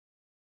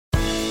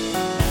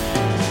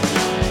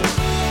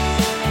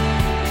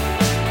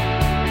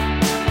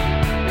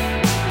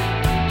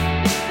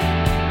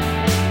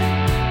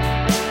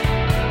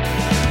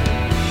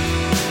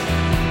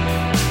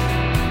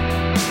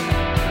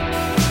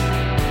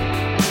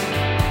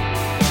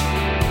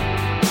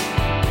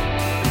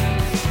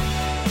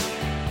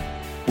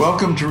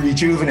Welcome to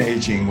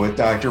Rejuvenating with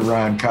Dr.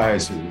 Ron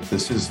Kaiser.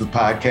 This is the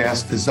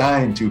podcast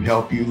designed to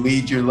help you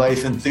lead your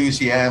life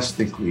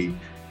enthusiastically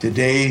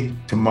today,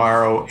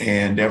 tomorrow,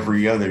 and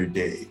every other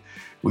day.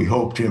 We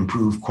hope to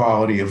improve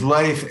quality of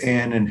life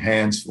and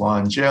enhance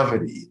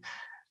longevity.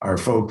 Our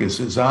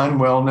focus is on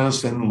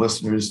wellness, and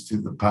listeners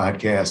to the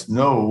podcast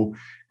know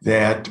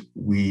that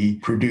we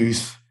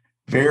produce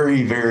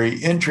very, very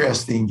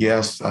interesting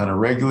guests on a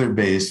regular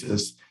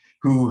basis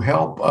who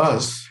help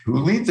us, who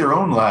lead their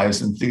own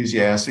lives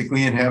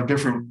enthusiastically and have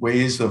different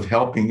ways of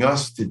helping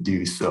us to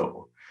do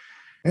so.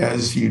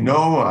 As you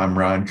know, I'm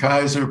Ron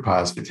Kaiser,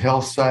 positive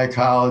health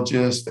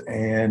psychologist,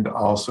 and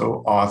also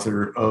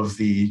author of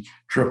the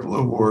triple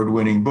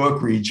award-winning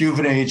book,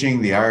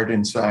 Rejuvenating: The Art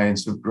and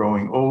Science of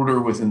Growing Older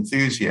with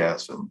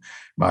Enthusiasm.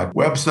 My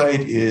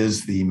website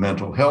is the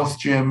Mental Health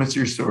Gym. It's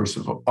your source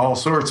of all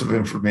sorts of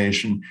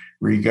information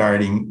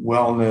regarding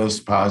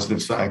wellness,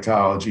 positive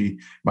psychology,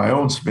 my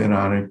own spin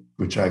on it,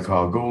 which I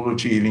call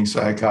goal-achieving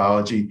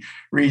psychology,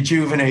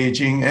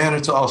 rejuvenating, and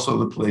it's also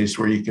the place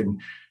where you can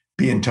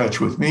be in touch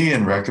with me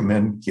and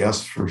recommend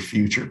guests for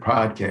future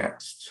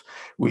podcasts.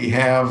 We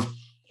have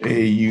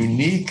a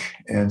unique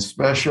and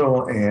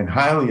special and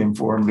highly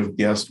informative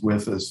guest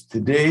with us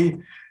today.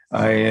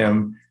 I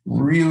am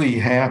really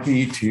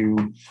happy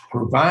to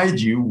provide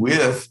you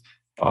with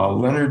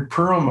Leonard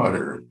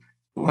Perlmutter.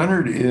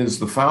 Leonard is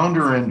the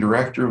founder and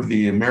director of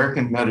the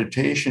American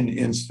Meditation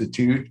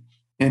Institute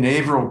in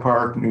Averill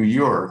Park, New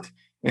York,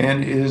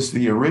 and is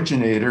the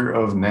originator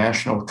of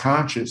National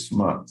Conscious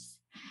Month.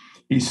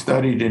 He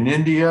studied in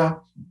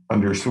India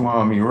under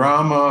Swami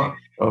Rama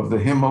of the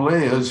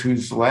Himalayas,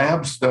 whose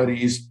lab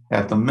studies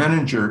at the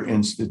Menninger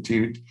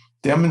Institute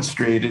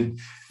demonstrated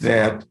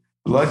that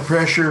blood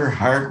pressure,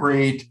 heart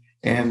rate,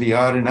 and the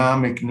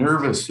autonomic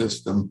nervous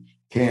system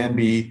can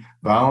be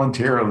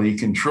voluntarily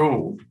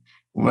controlled.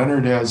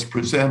 Leonard has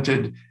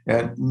presented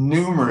at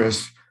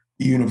numerous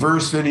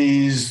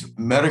universities,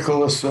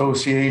 medical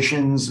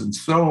associations, and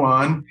so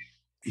on.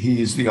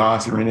 He's the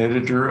author and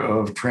editor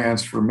of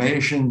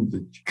Transformation,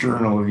 the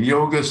Journal of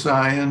Yoga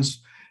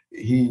Science.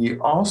 He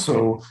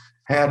also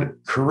had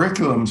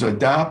curriculums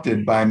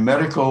adopted by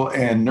medical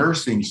and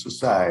nursing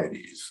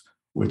societies,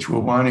 which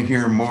we'll want to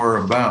hear more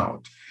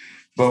about.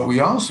 But we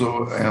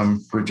also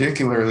am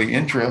particularly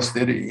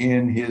interested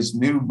in his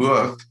new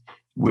book,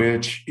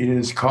 which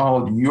is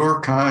called Your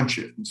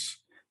Conscience: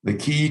 The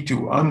Key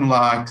to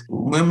Unlock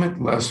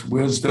Limitless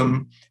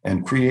Wisdom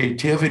and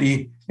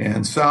Creativity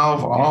and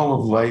Solve All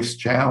of Life's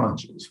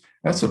Challenges.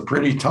 That's a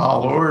pretty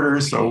tall order,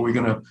 so we're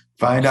going to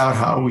find out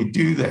how we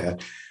do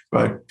that.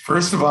 But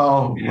first of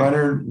all,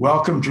 Leonard,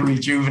 welcome to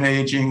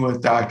Rejuvenating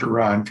with Dr.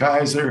 Ron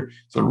Kaiser.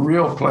 It's a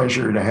real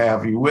pleasure to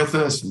have you with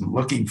us and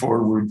looking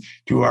forward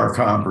to our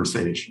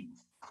conversation.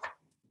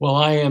 Well,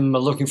 I am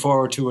looking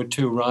forward to it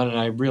too, Ron, and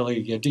I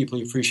really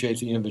deeply appreciate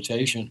the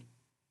invitation.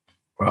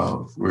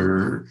 Well,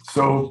 we're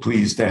so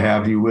pleased to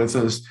have you with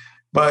us,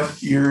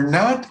 but you're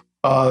not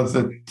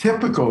the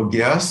typical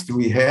guest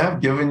we have,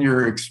 given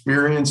your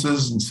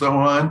experiences and so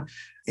on.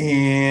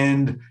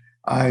 And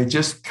I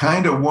just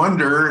kind of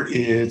wonder,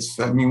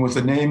 with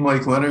a name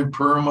like Leonard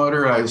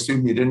Perlmutter, I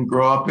assume you didn't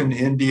grow up in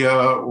India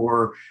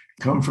or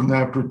come from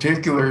that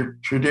particular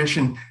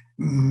tradition.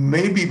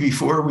 Maybe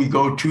before we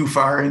go too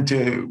far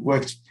into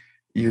what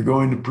you're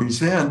going to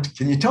present,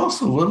 can you tell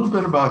us a little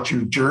bit about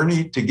your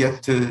journey to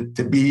get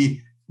to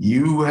be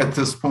you at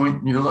this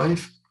point in your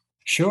life?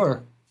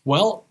 Sure.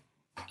 Well,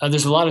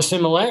 there's a lot of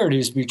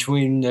similarities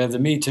between the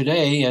me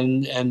today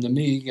and the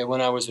me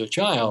when I was a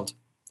child.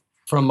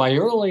 From my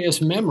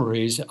earliest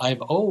memories,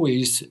 I've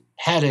always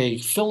had a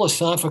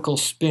philosophical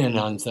spin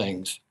on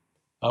things.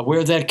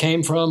 Where that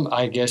came from,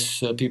 I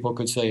guess people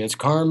could say it's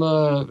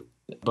karma,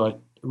 but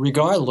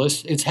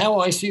regardless, it's how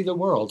I see the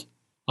world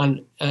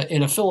in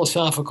a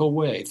philosophical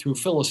way, through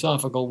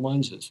philosophical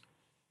lenses.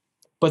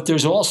 But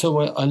there's also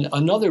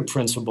another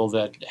principle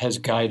that has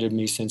guided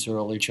me since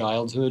early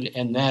childhood,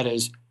 and that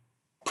is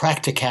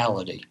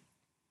practicality.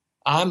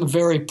 I'm a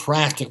very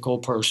practical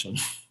person.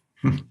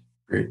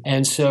 Great.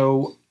 And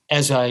so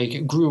as I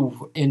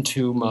grew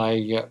into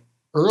my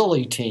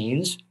early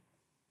teens,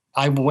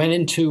 I went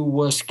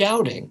into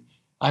scouting.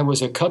 I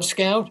was a Cub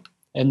Scout,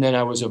 and then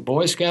I was a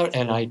Boy Scout,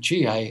 and I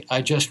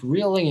just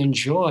really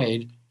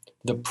enjoyed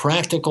the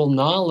practical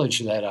knowledge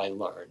that I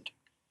learned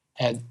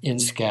in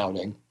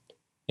scouting.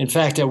 In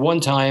fact, at one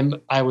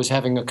time, I was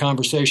having a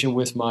conversation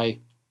with my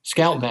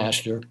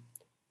scoutmaster,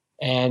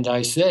 and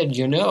I said,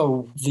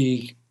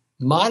 the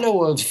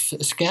motto of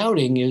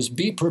scouting is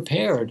be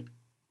prepared.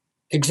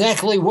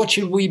 Exactly what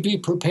should we be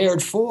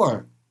prepared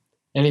for?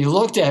 And he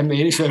looked at me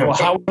and he said, well,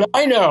 how would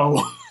I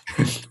know?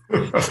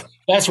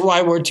 That's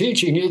why we're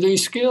teaching you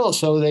these skills,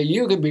 so that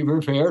you can be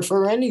prepared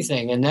for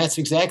anything. And that's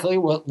exactly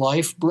what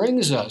life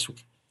brings us.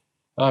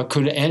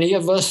 Could any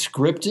of us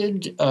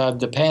scripted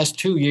the past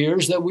 2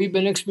 years that we've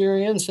been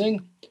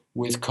experiencing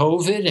with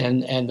COVID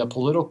and the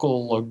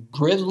political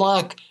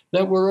gridlock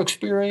that we're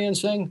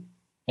experiencing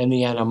and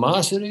the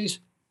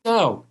animosities?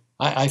 No.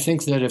 I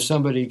think that if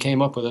somebody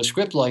came up with a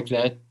script like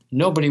that,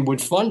 nobody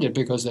would fund it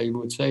because they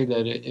would say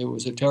that it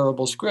was a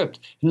terrible script,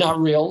 not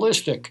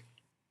realistic,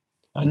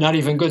 not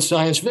even good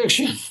science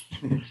fiction.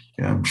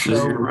 Yeah, I'm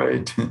sure you're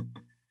right.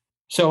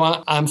 So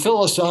I'm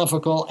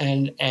philosophical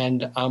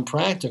and I'm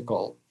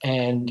practical.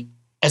 And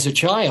as a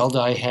child,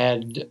 I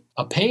had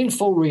a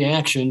painful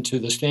reaction to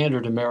the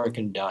standard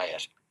American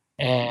diet.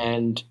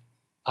 And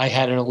I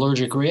had an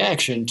allergic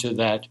reaction to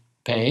that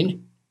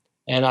pain.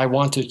 And I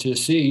wanted to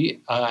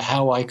see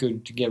how I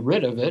could get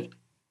rid of it. It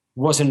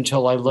wasn't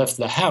until I left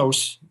the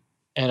house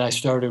and I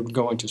started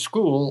going to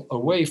school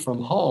away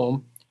from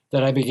home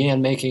that I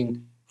began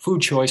making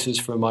food choices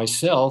for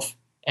myself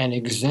and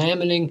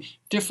examining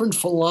different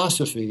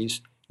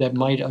philosophies that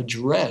might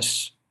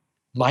address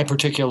my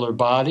particular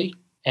body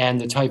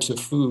and the types of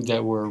food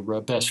that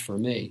were best for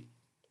me.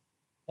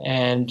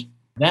 And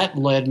that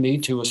led me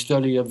to a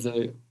study of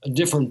the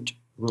different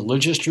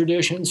religious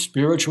traditions,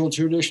 spiritual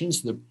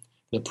traditions,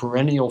 the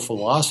perennial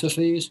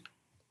philosophies,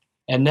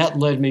 and that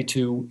led me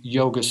to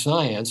yoga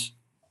science.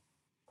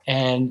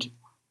 And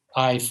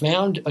I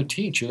found a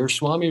teacher,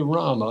 Swami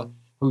Rama,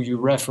 who you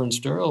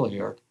referenced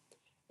earlier,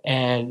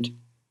 and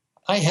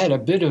I had a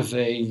bit of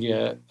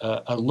a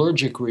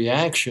allergic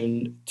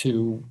reaction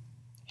to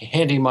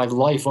handing my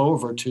life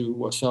over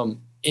to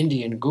some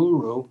Indian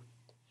guru,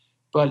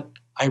 but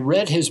I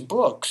read his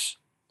books.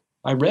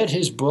 I read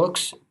his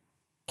books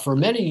for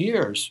many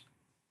years,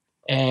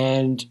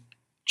 and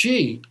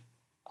gee,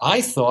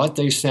 I thought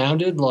they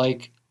sounded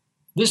like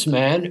this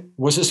man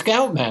was a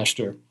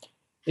scoutmaster.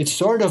 It's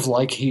sort of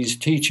like he's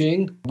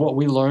teaching what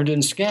we learned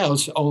in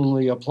Scouts,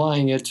 only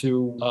applying it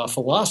to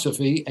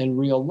philosophy and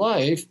real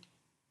life.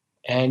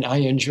 And I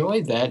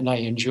enjoyed that, and I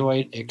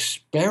enjoyed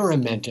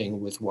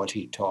experimenting with what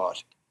he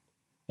taught.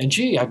 And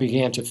gee, I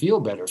began to feel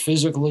better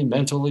physically,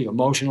 mentally,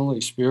 emotionally,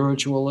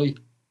 spiritually.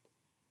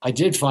 I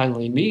did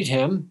finally meet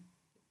him,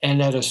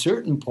 and at a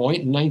certain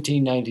point in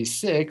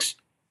 1996,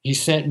 he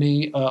sent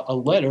me a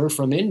letter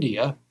from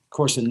India. Of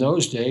course, in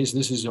those days,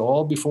 this is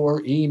all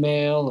before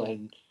email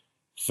and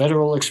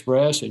Federal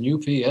Express and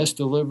UPS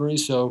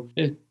deliveries, so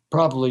it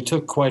probably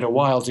took quite a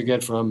while to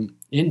get from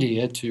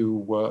India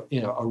to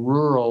a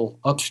rural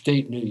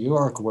upstate New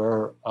York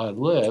where I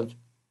live.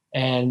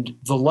 And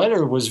the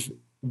letter was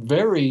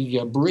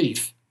very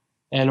brief,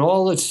 and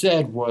all it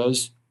said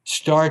was,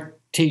 "Start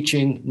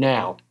teaching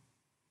now."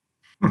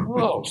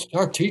 Oh,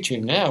 start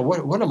teaching now?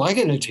 What am I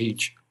going to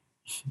teach?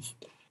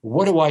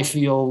 What do I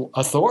feel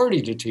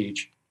authority to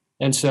teach?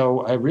 And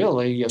so I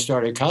really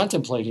started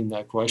contemplating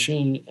that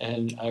question,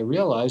 and I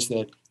realized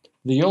that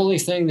the only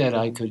thing that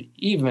I could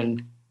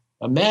even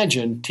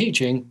imagine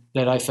teaching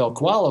that I felt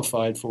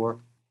qualified for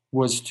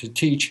was to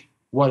teach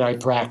what I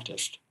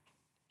practiced.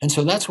 And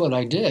so that's what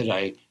I did.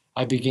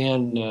 I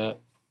began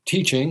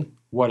teaching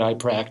what I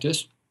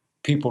practiced.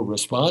 People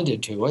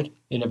responded to it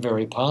in a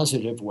very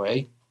positive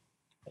way.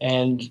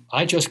 And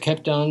I just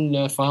kept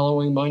on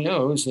following my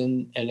nose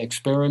and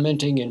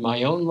experimenting in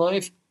my own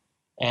life,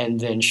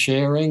 and then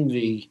sharing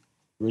the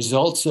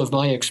results of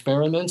my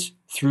experiments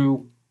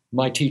through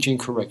my teaching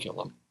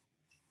curriculum.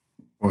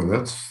 Well,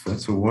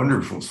 that's a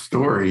wonderful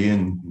story,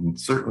 and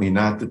certainly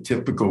not the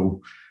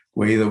typical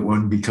way that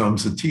one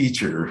becomes a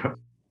teacher.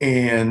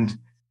 And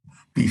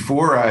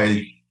before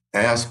I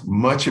ask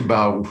much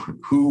about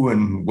who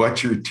and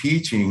what you're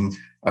teaching,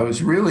 I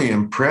was really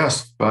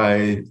impressed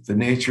by the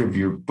nature of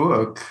your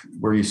book,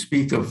 where you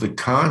speak of the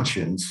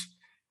conscience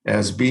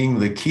as being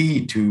the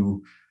key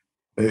to,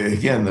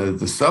 again,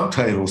 the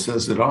subtitle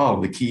says it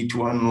all, the key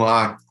to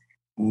unlock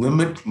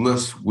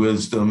limitless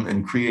wisdom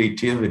and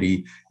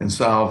creativity and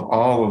solve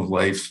all of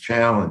life's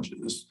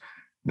challenges.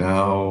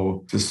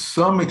 Now, to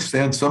some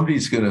extent,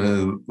 somebody's going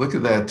to look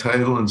at that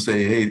title and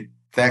say, hey,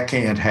 that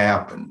can't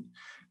happen.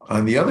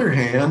 On the other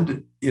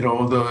hand,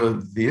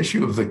 the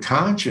issue of the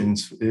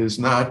conscience is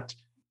not,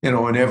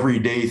 an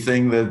everyday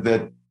thing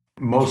that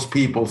most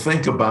people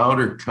think about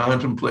or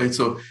contemplate.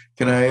 So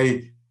can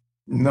I,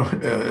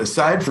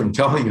 aside from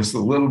telling us a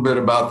little bit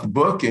about the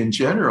book in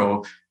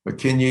general, but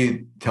can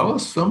you tell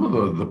us some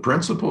of the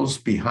principles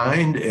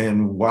behind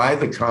and why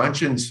the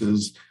conscience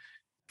is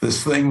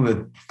this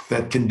thing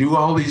that can do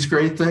all these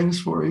great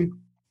things for you?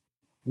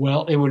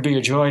 Well, it would be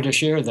a joy to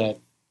share that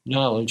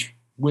knowledge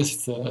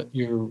with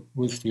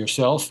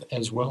yourself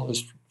as well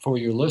as for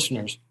your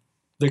listeners.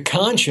 The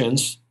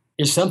conscience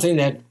is something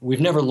that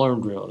we've never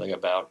learned really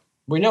about.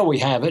 We know we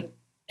have it,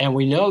 and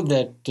we know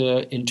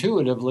that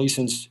intuitively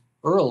since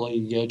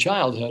early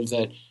childhood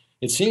that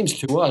it seems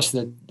to us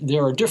that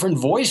there are different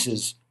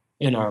voices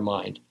in our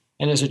mind.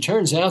 And as it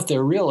turns out,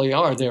 there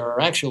are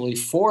actually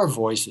 4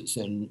 voices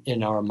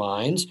in our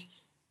minds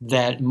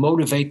that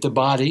motivate the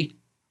body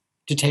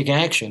to take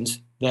actions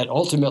that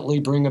ultimately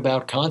bring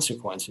about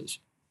consequences.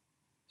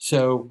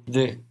 So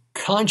the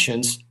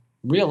conscience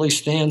really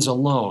stands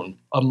alone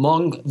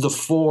among the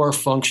 4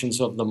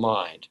 functions of the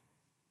mind,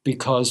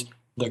 because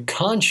the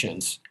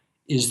conscience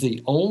is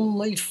the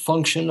only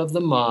function of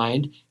the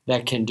mind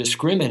that can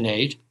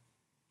discriminate,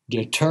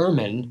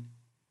 determine,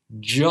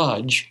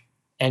 judge,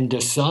 and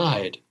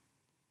decide.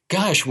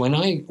 Gosh, when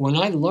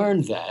I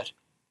learned that,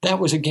 that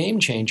was a game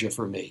changer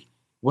for me.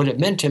 What it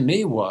meant to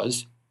me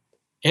was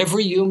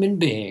every human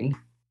being,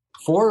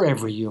 for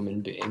every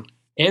human being,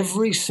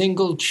 every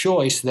single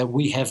choice that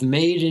we have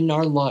made in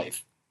our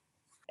life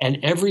and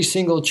every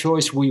single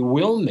choice we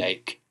will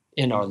make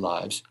in our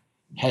lives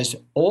has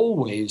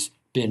always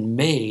been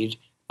made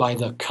by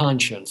the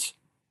conscience.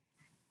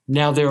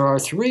 Now, there are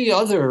 3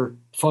 other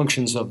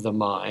functions of the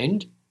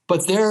mind,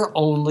 but they're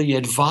only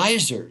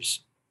advisors.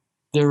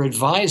 They're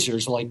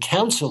advisors, like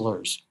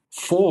counselors,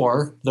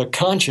 for the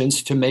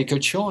conscience to make a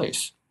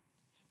choice.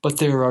 But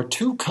there are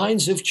 2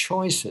 kinds of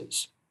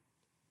choices.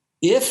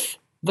 If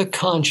the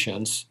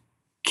conscience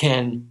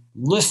can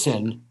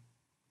listen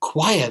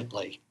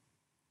quietly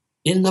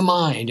in the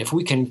mind, if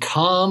we can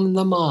calm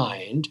the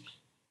mind,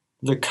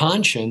 the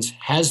conscience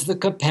has the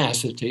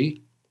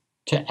capacity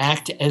to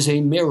act as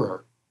a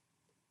mirror.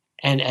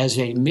 And as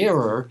a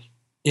mirror,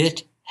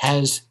 it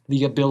has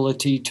the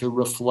ability to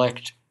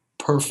reflect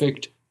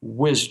perfect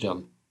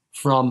wisdom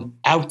from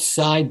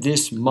outside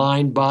this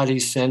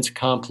mind-body-sense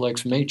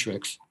complex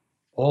matrix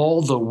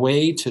all the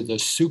way to the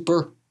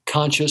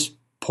superconscious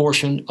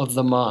portion of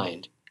the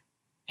mind,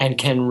 and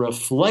can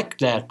reflect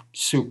that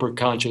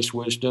superconscious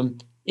wisdom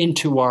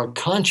into our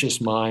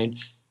conscious mind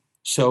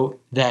so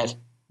that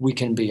we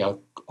can be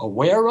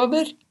aware of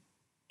it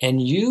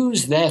and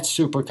use that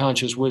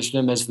superconscious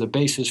wisdom as the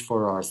basis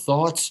for our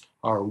thoughts,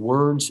 our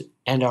words,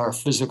 and our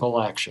physical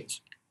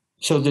actions.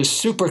 So this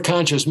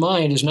superconscious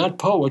mind is not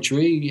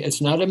poetry,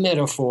 it's not a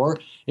metaphor,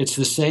 it's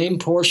the same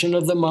portion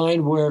of the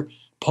mind where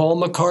Paul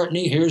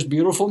McCartney hears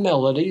beautiful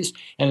melodies,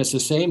 and it's the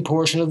same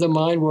portion of the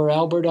mind where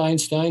Albert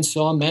Einstein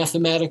saw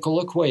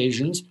mathematical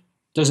equations.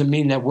 Doesn't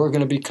mean that we're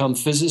going to become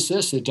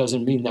physicists, it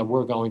doesn't mean that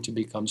we're going to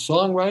become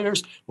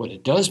songwriters. What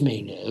it does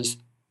mean is,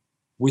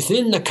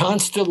 within the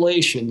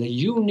constellation, the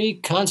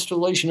unique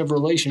constellation of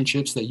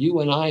relationships that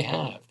you and I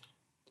have,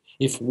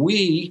 if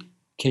we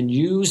can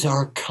use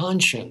our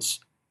conscience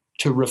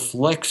to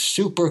reflect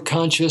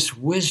superconscious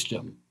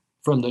wisdom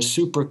from the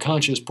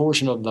superconscious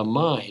portion of the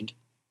mind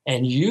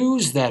and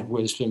use that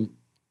wisdom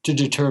to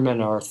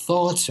determine our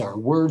thoughts, our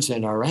words,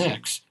 and our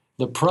acts,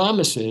 the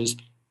promise is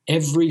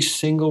every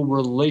single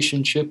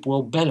relationship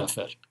will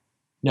benefit.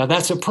 Now,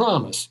 that's a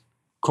promise.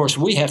 Of course,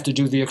 we have to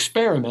do the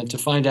experiment to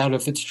find out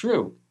if it's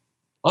true.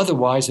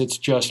 Otherwise, it's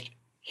just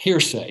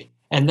hearsay.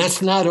 And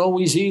that's not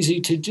always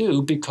easy to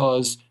do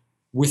because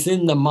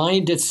within the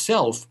mind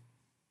itself,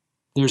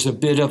 there's a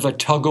bit of a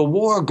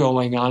tug-of-war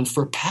going on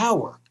for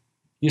power.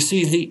 You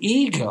see, the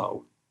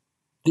ego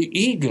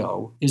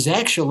is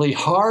actually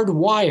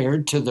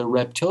hardwired to the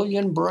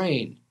reptilian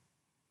brain.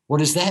 What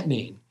does that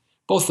mean?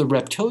 Both the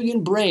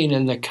reptilian brain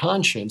and the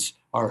conscience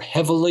are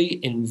heavily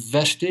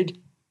invested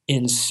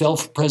in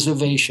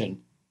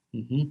self-preservation.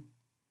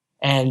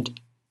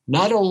 And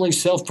not only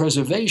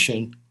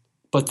self-preservation,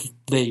 but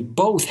they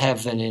both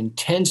have an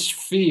intense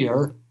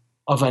fear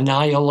of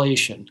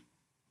annihilation.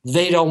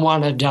 They don't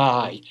want to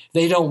die.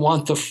 They don't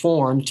want the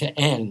form to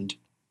end.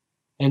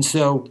 And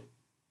so,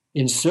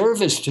 in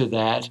service to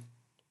that,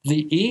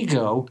 the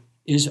ego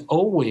is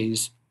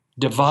always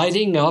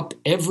dividing up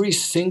every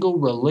single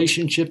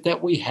relationship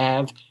that we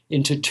have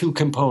into 2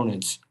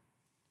 components.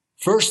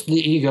 First,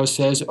 the ego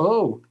says,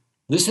 oh,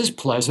 this is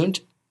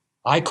pleasant.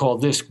 I call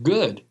this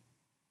good.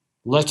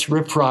 Let's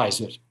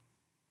reprise it.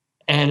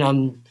 And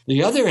on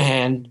the other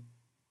hand,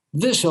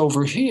 this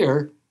over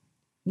here,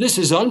 this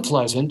is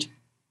unpleasant.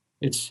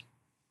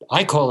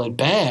 I call it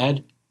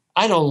bad.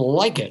 I don't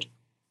like it.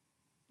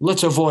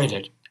 Let's avoid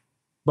it.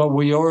 But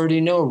we already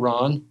know,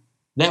 Ron,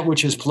 that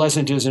which is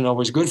pleasant isn't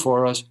always good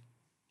for us,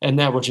 and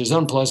that which is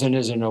unpleasant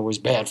isn't always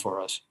bad for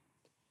us.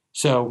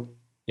 So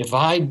if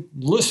I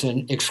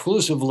listen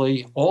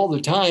exclusively all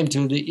the time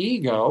to the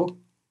ego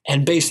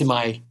and base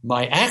my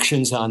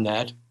actions on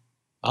that,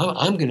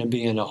 I'm going to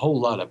be in a whole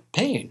lot of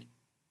pain.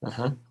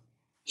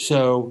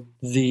 So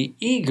the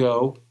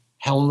ego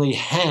only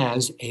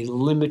has a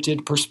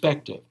limited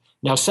perspective.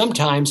 Now,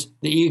 sometimes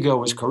the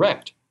ego is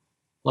correct.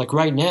 Like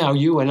right now,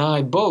 you and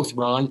I both,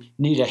 Ron,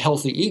 need a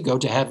healthy ego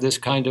to have this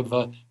kind of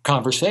a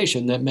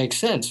conversation that makes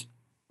sense.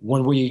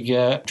 When we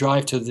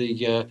drive to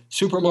the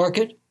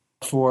supermarket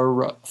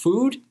for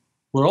food,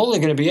 we're only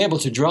going to be able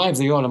to drive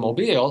the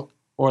automobile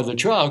or the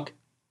truck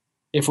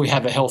if we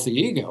have a healthy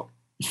ego.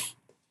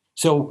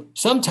 So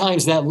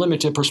sometimes that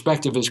limited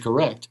perspective is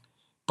correct,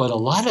 but a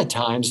lot of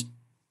times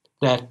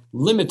that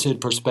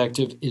limited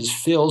perspective is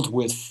filled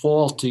with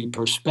faulty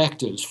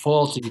perspectives,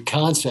 faulty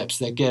concepts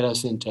that get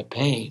us into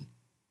pain.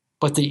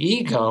 But the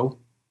ego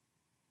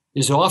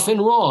is often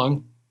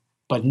wrong,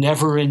 but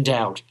never in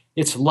doubt.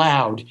 It's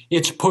loud,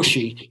 it's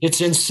pushy,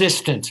 it's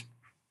insistent.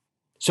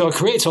 So it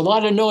creates a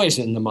lot of noise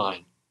in the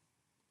mind.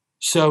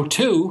 So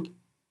too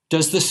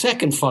does the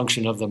second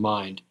function of the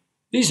mind.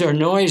 These are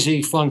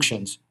noisy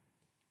functions.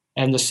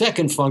 And the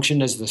second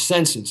function is the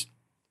senses.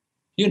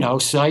 You know,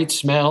 sight,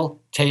 smell,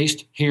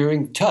 taste,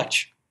 hearing,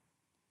 touch.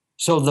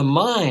 So the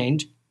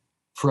mind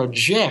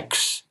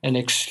projects and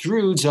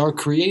extrudes our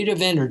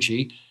creative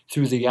energy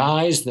through the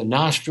eyes, the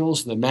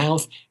nostrils, the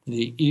mouth,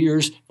 the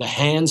ears, the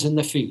hands, and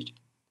the feet,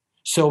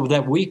 so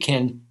that we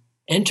can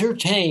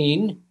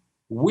entertain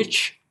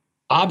which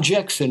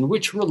objects and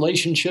which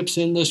relationships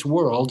in this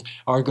world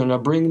are going to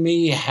bring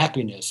me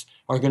happiness,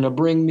 are going to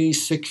bring me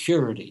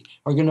security,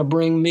 are going to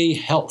bring me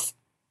health.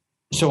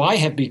 So I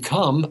have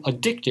become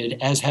addicted,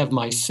 as have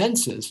my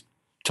senses,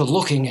 to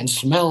looking and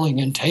smelling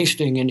and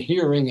tasting and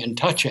hearing and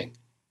touching,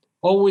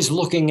 always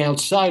looking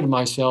outside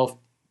myself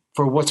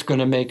for what's going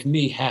to make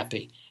me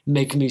happy,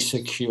 make me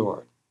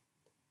secure.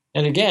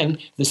 And again,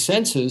 the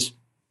senses,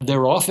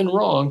 they're often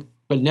wrong,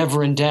 but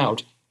never in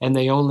doubt, and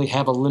they only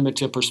have a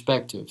limited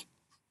perspective.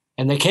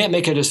 And they can't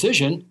make a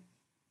decision,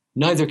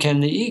 neither can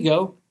the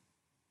ego,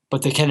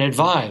 but they can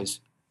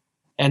advise.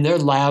 And they're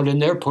loud and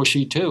they're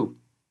pushy too.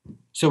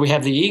 So we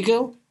have the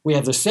ego, we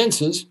have the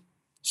senses.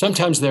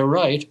 Sometimes they're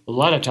right, a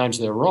lot of times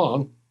they're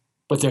wrong,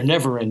 but they're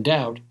never in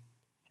doubt.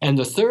 And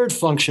the third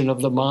function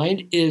of the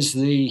mind is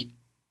the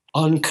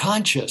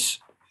unconscious,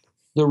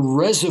 the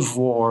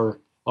reservoir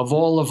of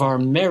all of our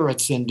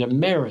merits and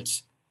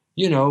demerits.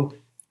 You know,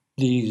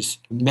 these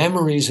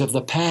memories of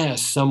the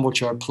past, some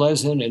which are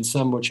pleasant and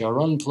some which are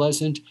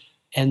unpleasant,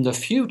 and the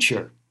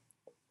future,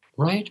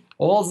 right?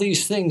 All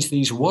these things,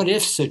 these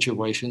what-if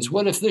situations.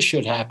 What if this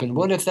should happen?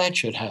 What if that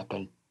should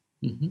happen?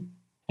 Mm-hmm.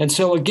 And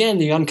so again,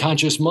 the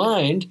unconscious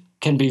mind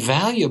can be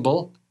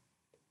valuable,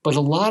 but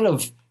a lot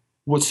of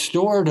what's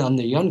stored on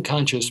the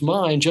unconscious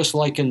mind, just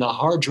like in the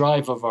hard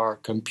drive of our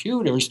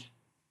computers,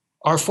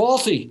 are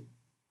faulty,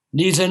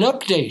 needs an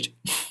update.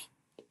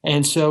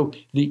 And so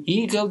the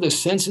ego, the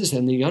senses,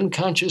 and the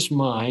unconscious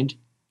mind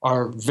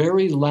are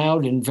very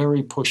loud and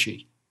very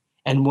pushy.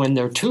 And when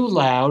they're too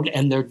loud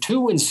and they're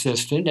too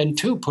insistent and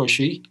too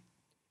pushy,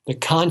 the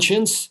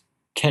conscience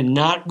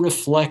cannot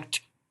reflect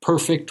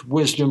perfect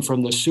wisdom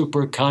from the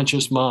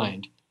superconscious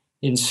mind.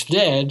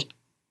 Instead,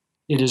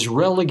 it is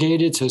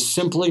relegated to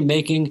simply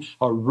making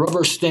a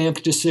rubber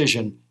stamp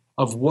decision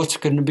of what's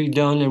going to be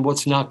done and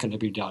what's not going to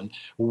be done,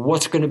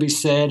 what's going to be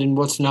said and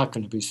what's not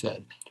going to be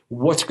said,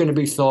 what's going to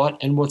be thought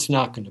and what's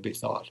not going to be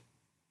thought.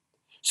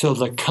 So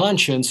the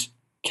conscience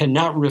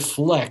cannot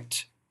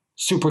reflect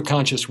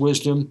superconscious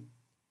wisdom,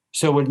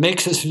 so it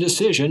makes us a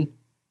decision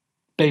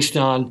based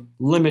on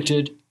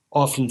limited,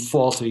 often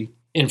faulty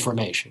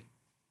information.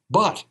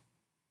 But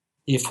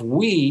if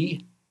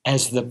we,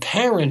 as the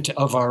parent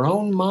of our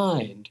own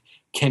mind,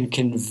 can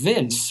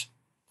convince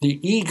the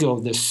ego,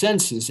 the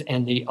senses,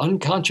 and the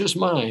unconscious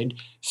mind,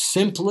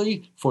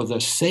 simply for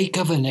the sake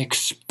of an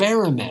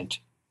experiment,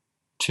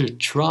 to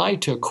try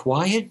to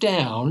quiet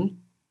down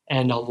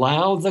and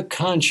allow the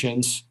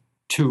conscience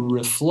to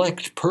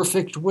reflect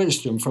perfect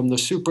wisdom from the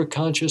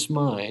superconscious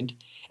mind,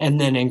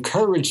 and then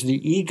encourage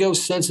the ego,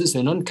 senses,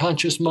 and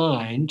unconscious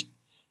mind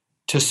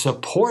to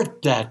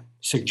support that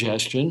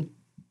suggestion,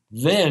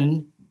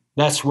 then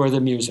that's where the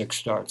music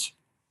starts.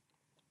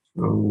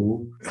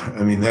 So,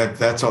 I mean,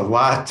 that's a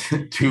lot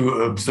to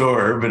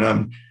absorb, and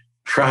I'm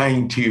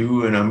trying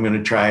to, and I'm going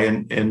to try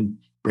and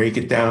break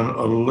it down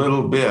a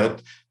little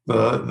bit.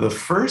 The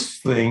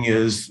first thing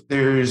is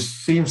there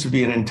seems to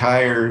be an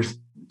entire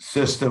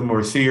system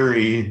or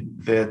theory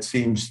that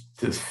seems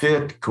to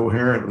fit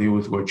coherently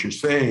with what you're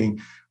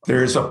saying.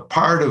 There's a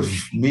part of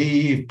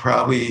me,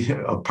 probably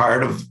a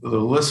part of the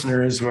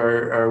listeners who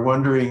are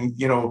wondering,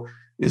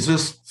 is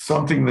this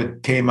something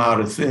that came out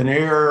of thin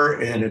air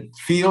and it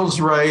feels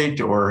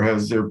right? Or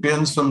has there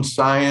been some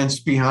science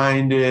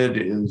behind it?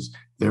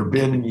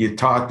 You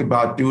talked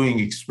about doing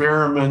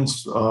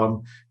experiments.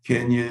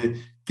 Can you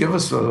give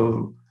us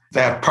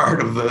that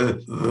part of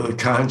the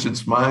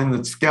conscious mind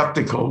that's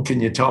skeptical? Can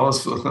you tell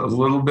us a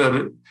little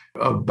bit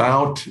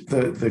about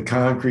the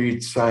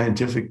concrete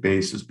scientific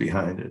basis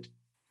behind it?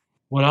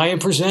 What I am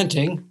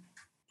presenting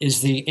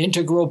is the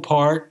integral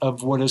part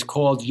of what is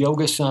called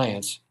yoga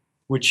science,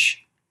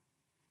 which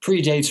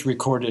predates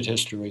recorded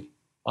history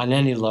on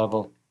any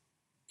level.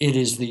 It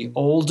is the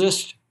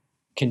oldest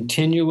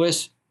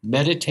continuous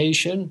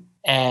meditation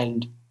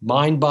and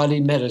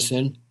mind-body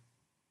medicine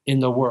in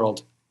the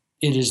world.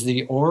 It is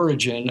the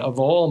origin of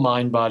all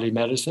mind-body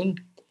medicine.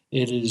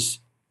 It is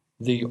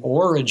the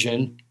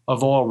origin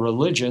of all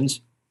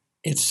religions.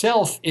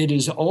 Itself, it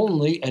is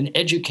only an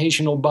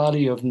educational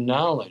body of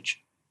knowledge.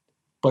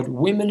 But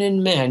women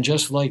and men,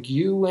 just like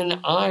you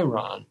and I,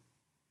 Ron,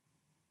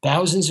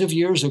 thousands of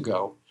years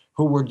ago,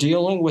 who were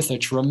dealing with a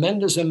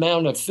tremendous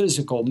amount of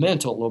physical,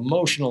 mental,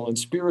 emotional, and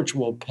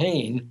spiritual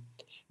pain,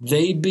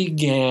 they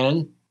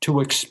began to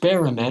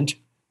experiment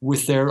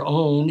with their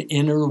own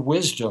inner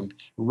wisdom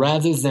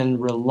rather than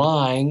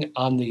relying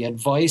on the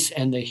advice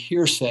and the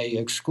hearsay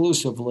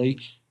exclusively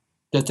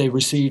that they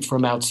received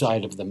from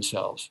outside of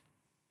themselves.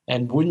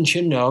 And wouldn't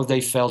you know,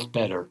 they felt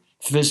better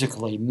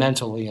physically,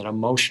 mentally, and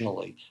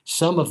emotionally.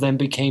 Some of them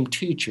became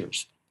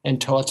teachers and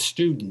taught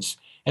students.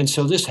 And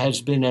so this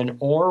has been an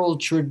oral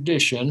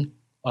tradition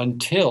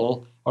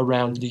until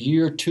around the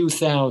year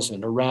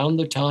 2000, around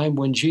the time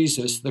when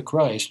Jesus, the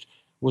Christ,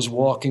 was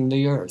walking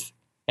the earth.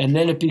 And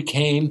then it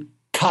became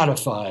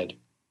codified.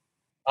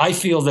 I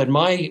feel that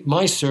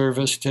my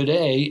service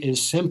today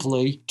is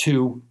simply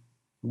to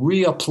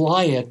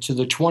reapply it to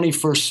the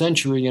 21st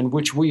century in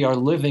which we are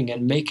living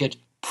and make it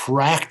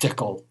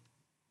practical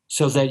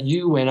so that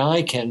you and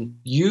I can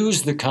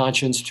use the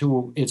conscience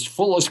to its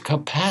fullest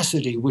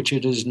capacity, which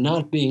it is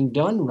not being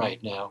done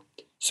right now.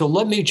 So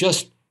let me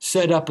just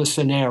set up a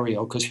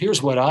scenario, because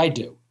here's what I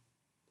do.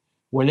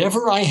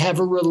 Whenever I have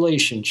a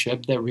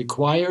relationship that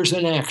requires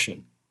an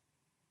action,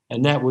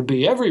 and that would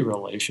be every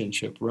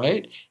relationship,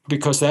 right?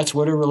 Because that's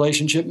what a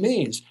relationship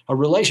means. A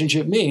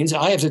relationship means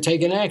I have to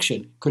take an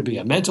action. Could be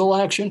a mental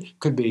action,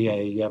 could be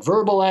a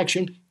verbal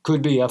action,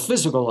 could be a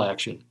physical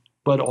action.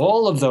 But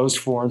all of those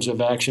forms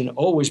of action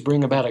always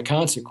bring about a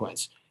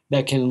consequence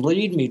that can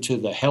lead me to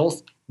the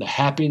health, the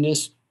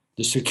happiness,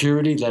 the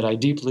security that I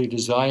deeply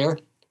desire,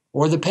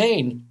 or the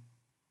pain,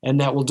 and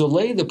that will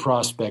delay the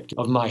prospect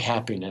of my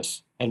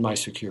happiness and my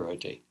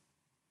security.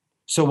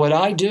 So what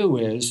I do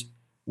is,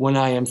 when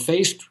I am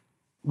faced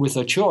with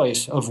a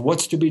choice of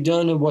what's to be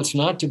done and what's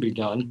not to be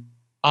done,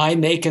 I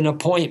make an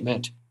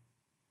appointment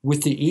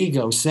with the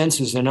ego,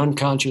 senses, and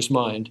unconscious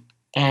mind,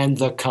 and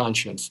the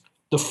conscience,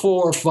 the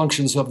four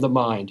functions of the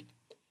mind.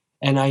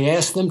 And I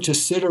ask them to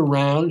sit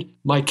around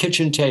my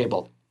kitchen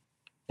table.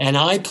 And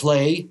I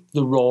play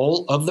the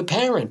role of the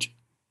parent,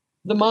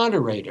 the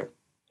moderator.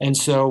 And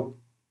so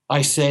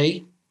I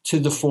say to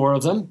the four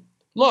of them,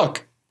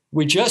 look,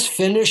 we just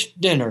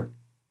finished dinner.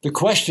 The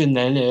question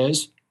then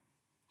is,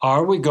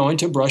 are we going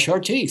to brush our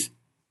teeth?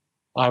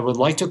 I would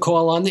like to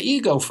call on the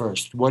ego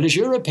first. What is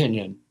your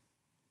opinion?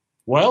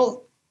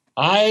 Well,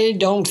 I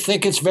don't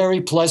think it's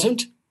very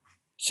pleasant,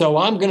 so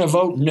I'm going to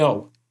vote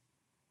no.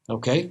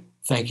 Okay,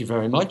 thank you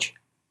very much.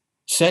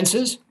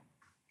 Senses,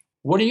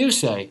 what do you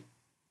say?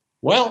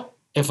 Well,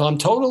 if I'm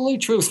totally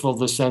truthful,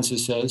 the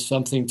senses says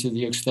something to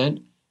the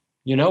extent,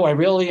 I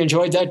really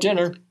enjoyed that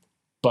dinner,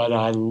 but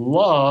I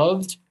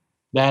loved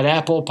that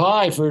apple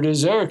pie for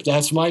dessert.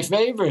 That's my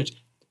favorite.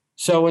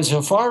 So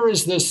insofar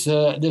as this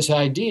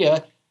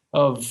idea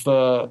of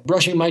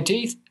brushing my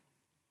teeth,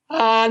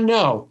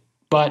 no,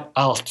 but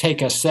I'll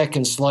take a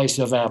second slice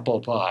of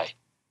apple pie.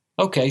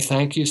 Okay,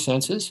 thank you,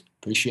 senses.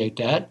 Appreciate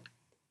that.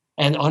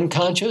 And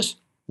unconscious,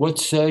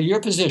 what's your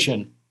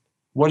position?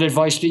 What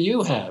advice do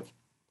you have?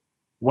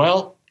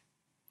 Well,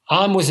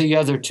 I'm with the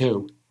other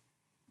two.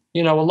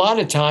 A lot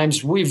of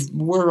times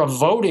we're a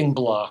voting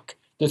block.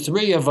 The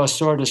three of us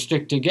sort of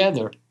stick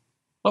together.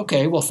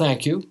 Okay, well,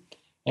 thank you.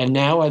 And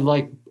now I'd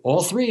like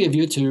all three of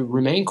you to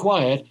remain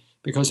quiet,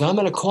 because I'm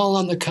going to call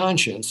on the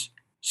conscience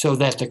so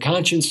that the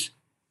conscience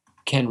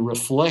can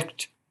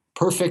reflect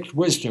perfect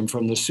wisdom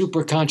from the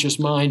superconscious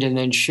mind and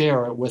then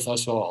share it with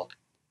us all.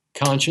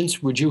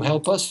 Conscience, would you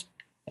help us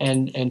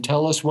and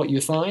tell us what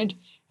you find?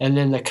 And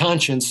then the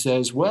conscience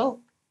says, well,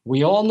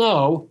 we all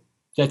know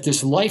that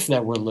this life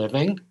that we're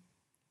living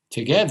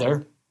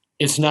together,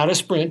 it's not a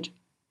sprint.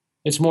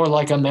 It's more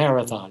like a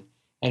marathon.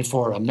 And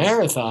for a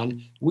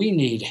marathon, we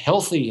need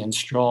healthy and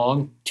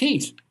strong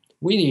teeth.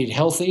 We need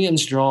healthy and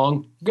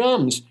strong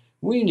gums.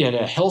 We need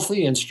a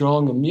healthy and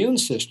strong immune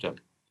system.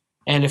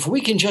 And if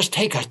we can just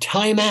take a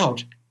time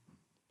out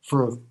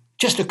for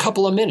just a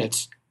couple of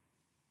minutes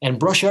and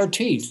brush our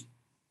teeth,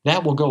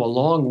 that will go a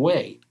long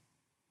way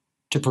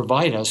to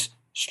provide us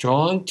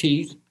strong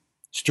teeth,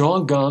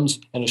 strong gums,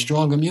 and a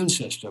strong immune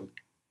system.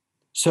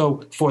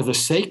 So for the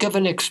sake of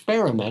an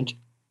experiment,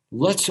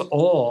 let's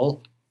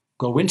all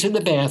go into the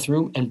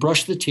bathroom and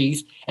brush the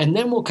teeth, and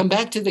then we'll come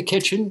back to the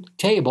kitchen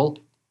table,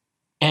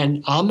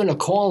 and I'm going to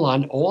call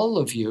on all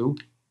of you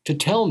to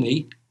tell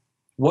me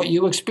what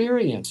you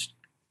experienced.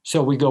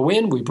 So we go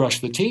in, we brush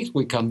the teeth,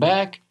 we come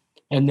back,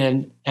 and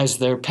then as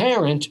their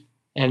parent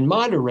and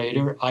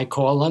moderator, I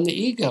call on the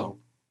ego.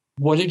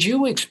 What did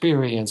you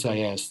experience? I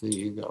asked the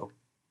ego.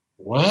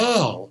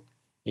 Well,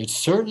 it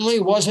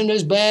certainly wasn't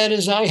as bad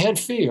as I had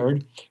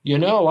feared.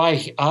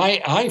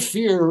 I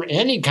fear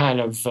any kind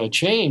of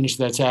change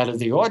that's out of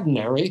the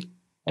ordinary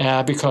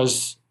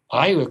because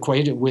I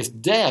equate it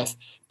with death.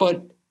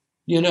 But,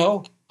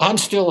 I'm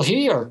still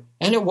here,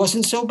 and it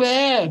wasn't so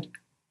bad.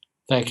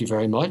 Thank you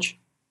very much.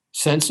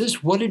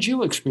 Senses, what did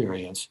you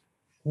experience?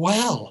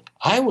 Well,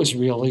 I was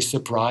really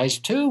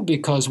surprised, too,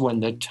 because when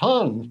the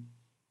tongue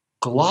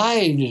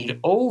glided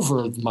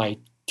over my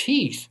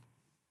teeth,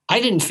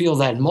 I didn't feel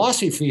that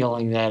mossy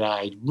feeling that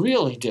I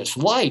really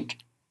dislike.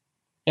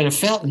 And it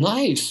felt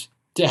nice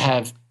to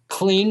have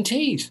clean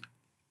teeth.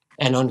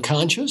 And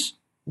unconscious?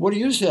 What do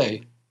you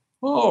say?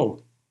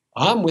 Oh,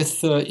 I'm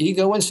with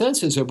ego and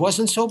senses. It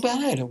wasn't so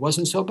bad. It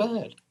wasn't so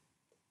bad.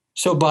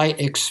 So by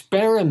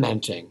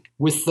experimenting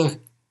with the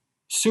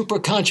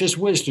superconscious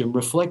wisdom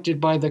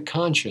reflected by the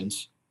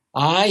conscience,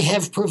 I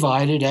have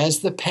provided as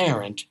the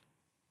parent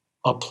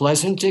a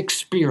pleasant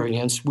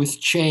experience with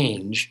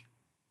change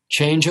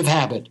of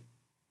habit,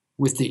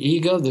 with the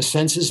ego, the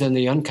senses, and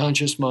the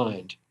unconscious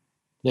mind.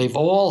 They've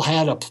all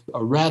had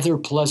a rather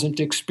pleasant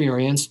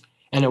experience,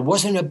 and it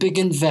wasn't a big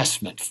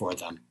investment for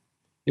them.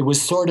 It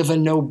was sort of a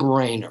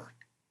no-brainer.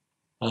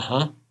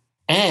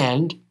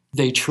 And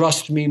they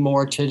trust me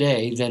more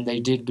today than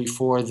they did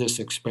before this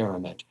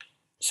experiment.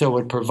 So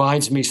it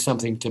provides me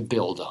something to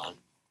build on.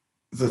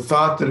 The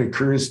thought that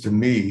occurs to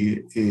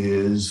me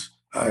is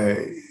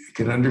I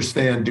can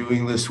understand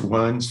doing this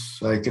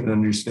once. I can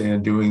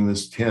understand doing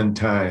this 10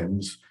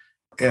 times.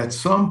 At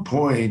some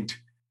point,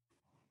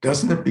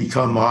 doesn't it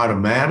become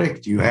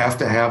automatic? Do you have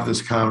to have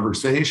this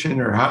conversation,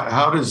 or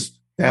how does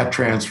that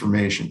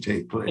transformation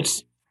take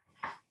place?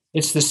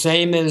 It's the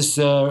same as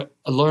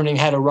learning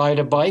how to ride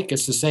a bike.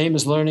 It's the same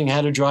as learning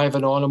how to drive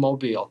an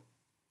automobile.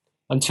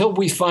 Until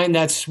we find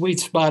that sweet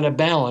spot of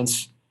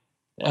balance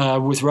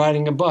with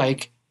riding a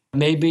bike,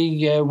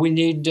 maybe we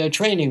need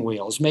training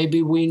wheels.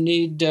 Maybe we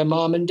need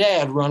mom and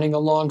dad running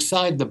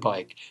alongside the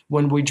bike.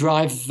 When we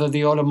drive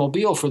the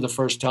automobile for the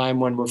first time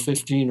when we're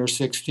 15 or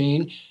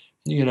 16,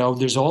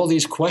 there's all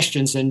these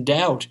questions and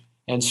doubt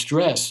and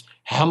stress.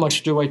 How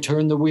much do I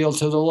turn the wheel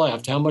to the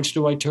left? How much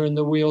do I turn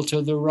the wheel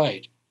to the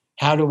right?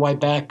 How do I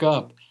back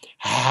up?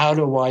 How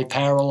do I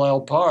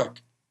parallel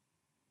park?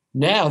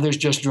 Now there's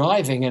just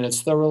driving and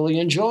it's thoroughly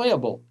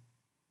enjoyable,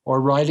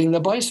 or riding the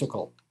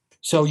bicycle.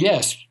 So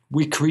yes,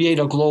 we create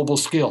a global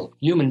skill.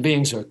 Human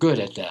beings are good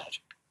at that.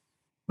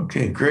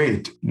 Okay,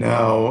 great.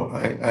 Now,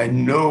 I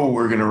know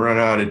we're going to run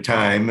out of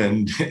time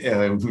and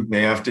we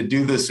may have to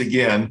do this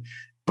again,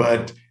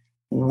 but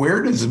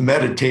where does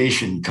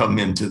meditation come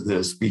into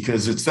this?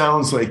 Because it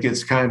sounds like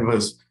it's kind of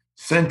a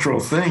central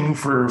thing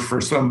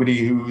for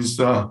somebody who's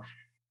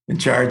in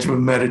charge of a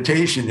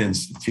meditation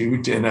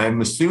institute. And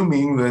I'm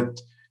assuming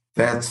that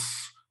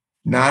that's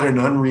not an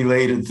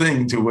unrelated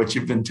thing to what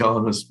you've been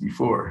telling us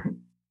before.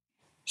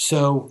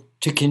 So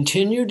to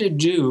continue to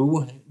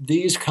do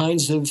these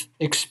kinds of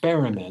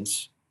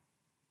experiments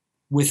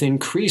with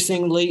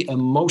increasingly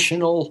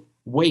emotional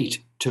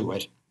weight to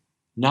it,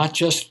 not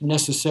just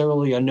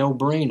necessarily a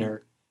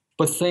no-brainer,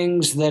 but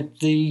things that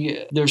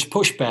there's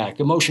pushback,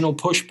 emotional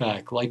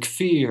pushback, like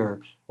fear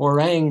or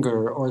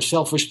anger or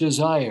selfish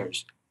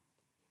desires.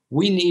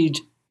 We need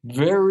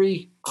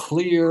very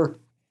clear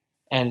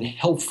and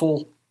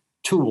helpful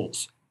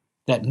tools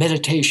that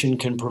meditation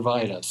can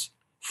provide us.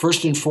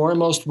 First and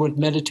foremost, what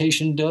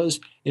meditation does,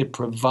 it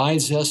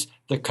provides us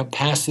the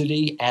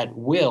capacity at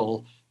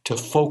will to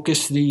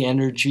focus the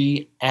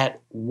energy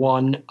at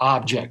one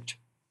object,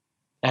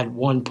 at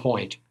one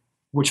point,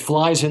 which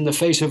flies in the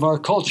face of our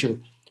culture,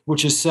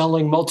 which is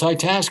selling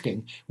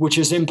multitasking, which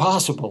is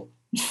impossible.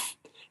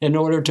 In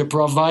order to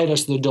provide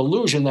us the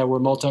delusion that we're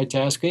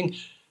multitasking,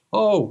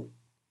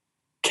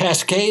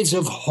 cascades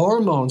of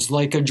hormones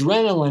like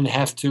adrenaline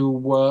have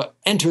to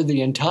enter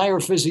the entire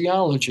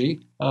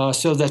physiology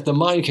so that the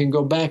mind can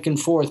go back and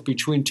forth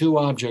between two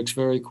objects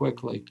very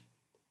quickly.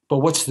 But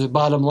what's the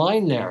bottom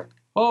line there?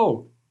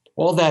 All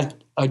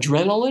that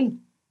adrenaline,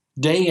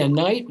 day and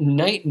night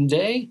and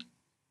day,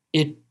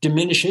 it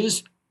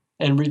diminishes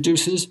and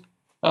reduces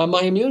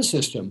my immune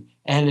system,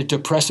 and it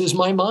depresses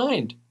my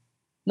mind.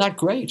 Not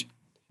great.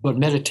 But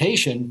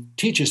meditation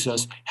teaches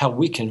us how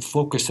we can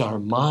focus our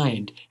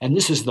mind. And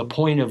this is the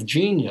point of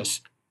genius.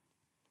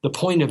 The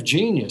point of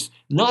genius,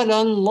 not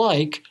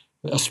unlike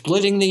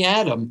splitting the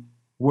atom,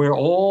 where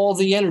all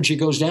the energy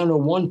goes down to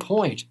one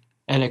point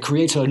and it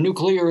creates a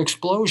nuclear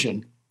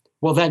explosion.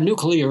 Well, that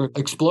nuclear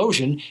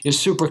explosion is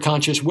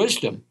superconscious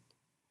wisdom.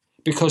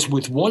 Because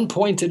with one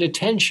pointed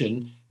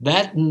attention,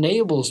 that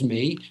enables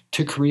me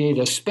to create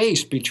a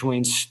space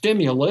between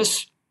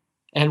stimulus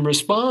and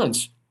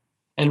response.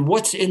 And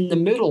what's in the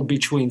middle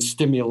between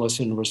stimulus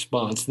and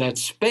response? That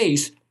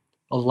space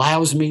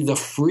allows me the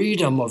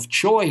freedom of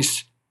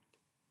choice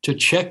to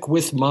check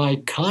with my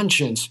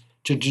conscience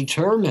to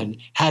determine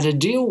how to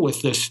deal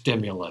with this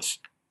stimulus.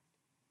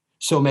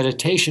 So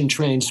meditation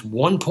trains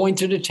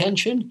one-pointed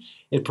attention.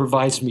 It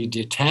provides me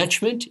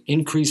detachment,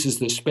 increases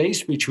the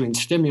space between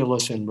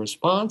stimulus and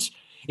response.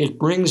 It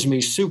brings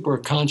me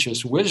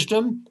superconscious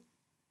wisdom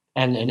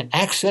and an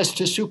access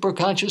to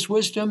superconscious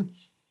wisdom.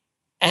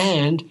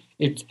 And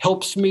it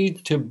helps me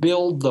to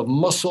build the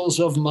muscles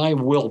of my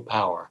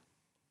willpower.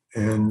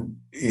 And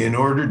in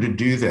order to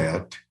do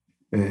that,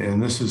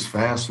 and this is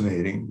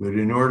fascinating, but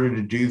in order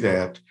to do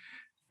that,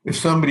 if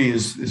somebody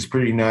is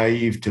pretty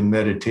naive to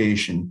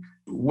meditation,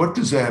 what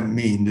does that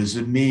mean? Does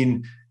it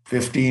mean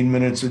 15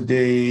 minutes a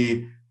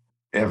day,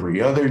 every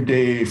other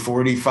day,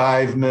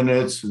 45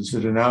 minutes? Is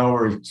it an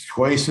hour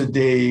twice a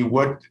day?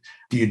 What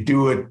do you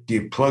do it? Do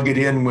you plug it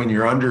in when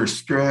you're under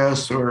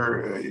stress,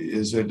 or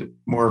is it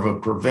more of a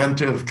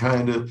preventive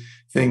kind of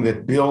thing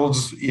that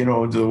builds,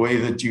 the way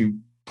that you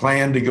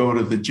plan to go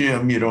to the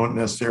gym? You don't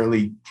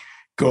necessarily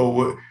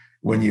go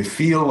when you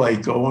feel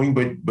like going,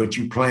 but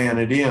you plan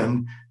it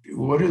in.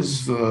 What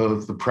is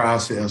the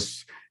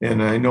process?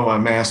 And I know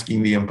I'm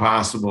asking the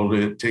impossible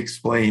to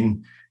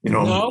explain,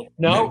 No,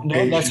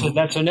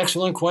 that's an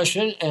excellent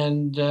question,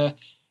 and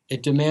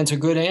it demands a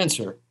good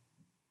answer.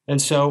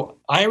 And so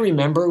I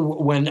remember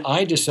when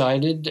I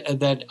decided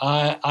that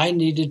I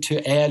needed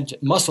to add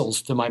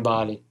muscles to my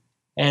body.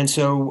 And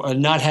so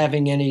not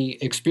having any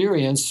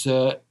experience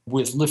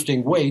with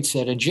lifting weights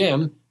at a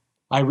gym,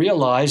 I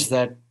realized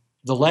that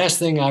the last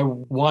thing I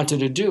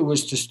wanted to do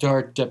was to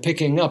start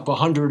picking up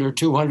 100 or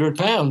 200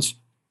 pounds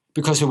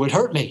because it would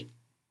hurt me.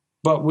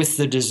 But with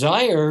the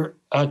desire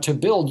to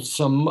build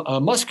some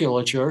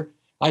musculature,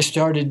 I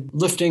started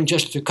lifting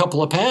just a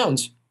couple of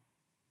pounds.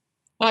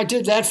 I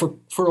did that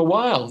for a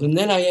while, and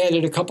then I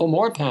added a couple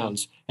more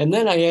pounds, And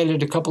then I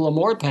added a couple of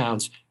more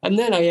pounds. And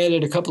then I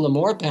added a couple of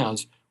more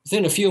pounds.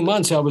 Within a few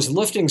months, I was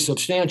lifting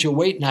substantial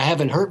weight and I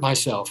haven't hurt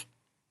myself.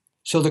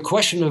 So the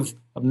question of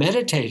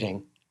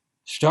meditating,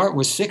 start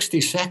with 60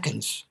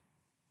 seconds.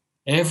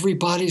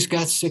 Everybody's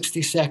got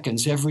 60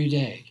 seconds every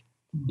day.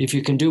 If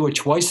you can do it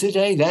twice a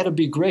day, that'd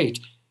be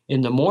great.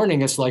 In the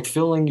morning, it's like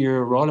filling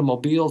your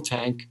automobile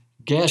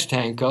gas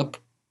tank up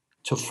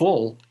to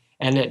full.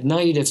 And at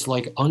night, it's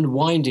like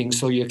unwinding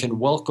so you can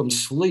welcome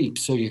sleep,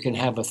 so you can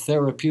have a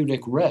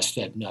therapeutic rest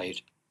at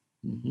night.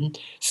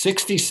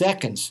 60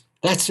 seconds,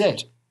 that's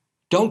it.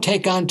 Don't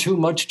take on too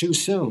much too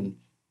soon.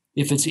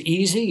 If it's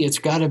easy, it's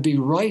got to be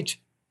right.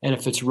 And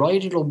if it's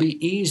right, it'll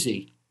be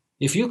easy.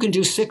 If you can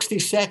do 60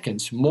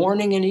 seconds,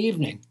 morning and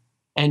evening,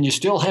 and you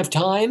still have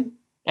time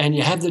and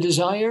you have the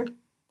desire,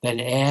 then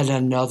add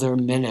another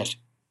minute.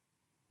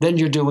 Then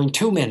you're doing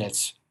 2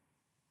 minutes.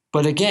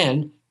 But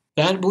again,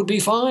 that would be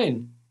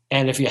fine.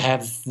 And if you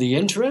have the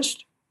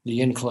interest, the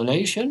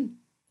inclination,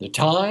 the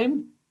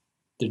time,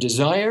 the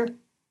desire,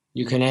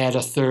 you can add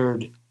a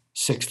third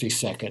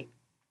 60-second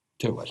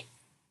to it.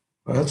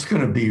 Well, that's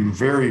going to be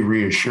very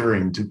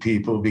reassuring to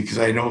people, because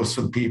I know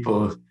some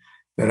people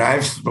that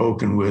I've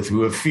spoken with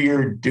who have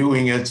feared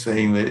doing it,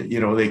 saying that,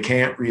 they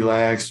can't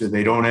relax or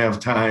they don't have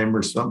time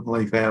or something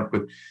like that.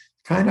 But it's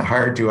kind of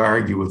hard to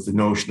argue with the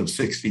notion of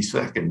 60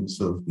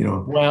 seconds of.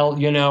 Well,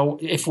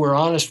 if we're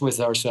honest with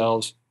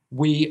ourselves,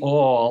 we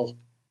all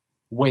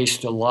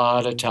waste a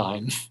lot of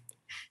time.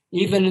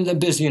 Even in the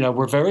busy,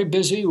 we're very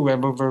busy,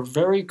 we're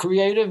very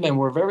creative, and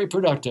we're very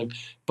productive.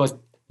 But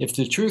if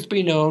the truth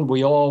be known,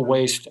 we all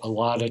waste a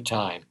lot of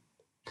time.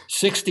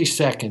 60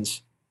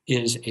 seconds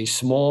is a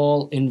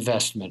small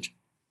investment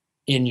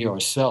in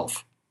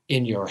yourself,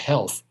 in your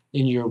health,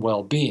 in your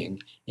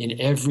well-being, in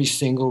every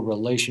single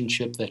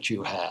relationship that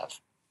you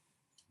have.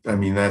 I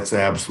mean, that's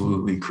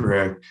absolutely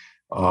correct.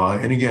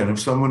 And again, if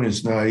someone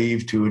is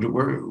naive to it,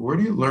 where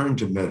do you learn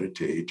to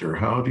meditate, or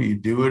how do you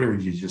do it? Or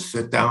you just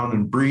sit down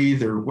and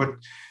breathe, or what?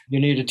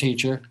 You need a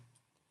teacher.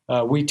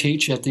 We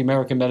teach at the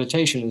American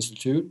Meditation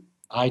Institute.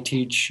 I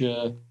teach,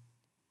 of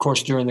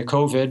course, during the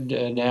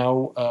COVID.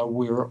 Now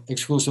we're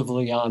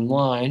exclusively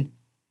online,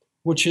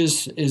 which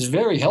is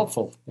very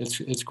helpful.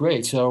 It's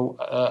great. So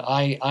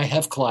I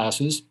have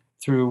classes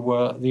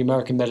through the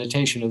American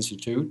Meditation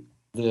Institute.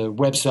 The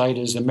website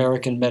is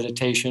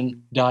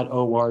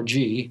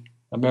americanmeditation.org.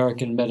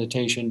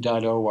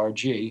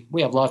 americanmeditation.org.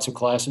 We have lots of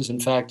classes. In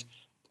fact,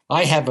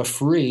 I have a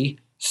free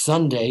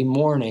Sunday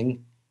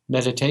morning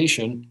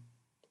meditation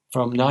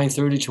from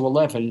 9:30 to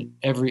 11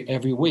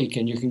 every week,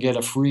 and you can get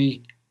a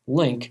free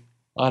link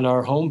on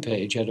our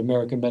homepage at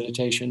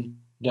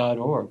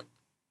americanmeditation.org.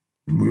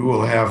 We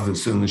will have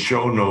this in the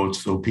show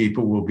notes so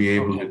people will be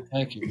able to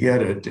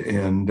get it.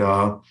 And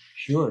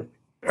sure.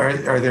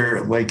 Are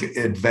there like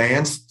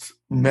advanced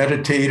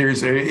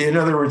meditators? In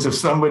other words, if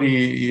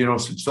somebody,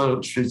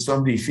 should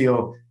somebody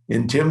feel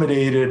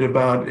intimidated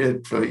about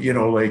it, I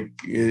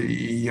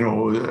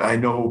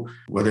know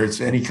whether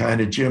it's any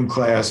kind of gym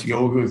class,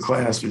 yoga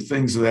class, or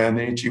things of that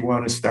nature, you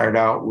want to start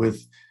out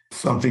with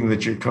something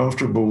that you're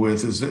comfortable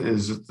with. Is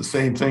it the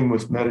same thing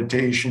with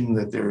meditation,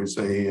 that there's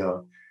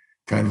a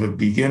kind of a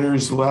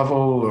beginner's level,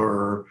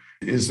 or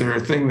is there a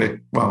thing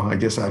that, well, I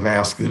guess I've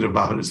asked it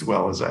about as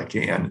well as I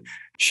can.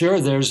 Sure.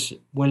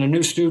 When a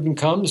new student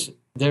comes,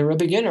 they're a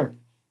beginner.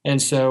 And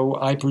so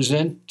I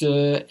present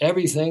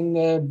everything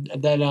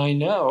that I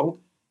know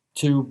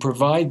to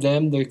provide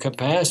them the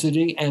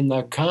capacity and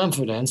the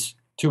confidence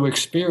to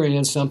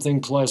experience something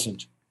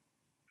pleasant.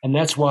 And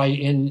that's why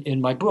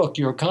in my book,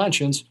 Your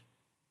Conscience,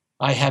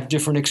 I have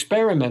different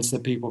experiments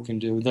that people can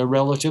do. They're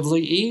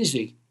relatively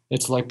easy.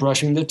 It's like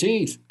brushing the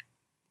teeth.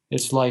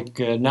 It's like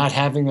not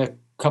having a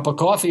cup of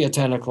coffee at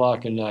 10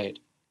 o'clock at night.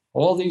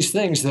 All these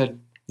things that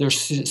they're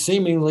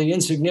seemingly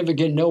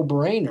insignificant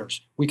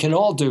no-brainers. We can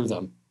all do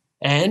them.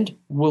 And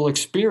we'll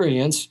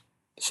experience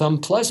some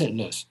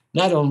pleasantness.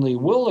 Not only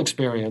will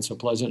experience a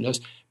pleasantness,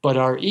 but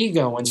our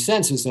ego and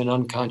senses and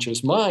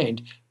unconscious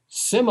mind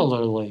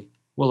similarly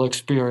will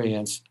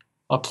experience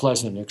a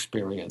pleasant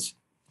experience.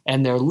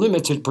 And their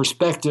limited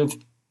perspective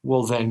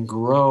will then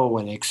grow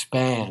and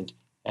expand.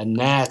 And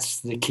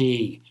that's the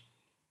key,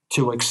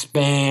 to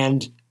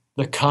expand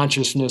the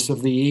consciousness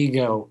of the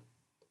ego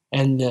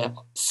and the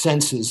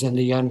senses and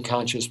the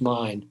unconscious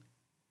mind.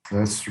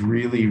 That's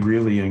really,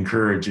 really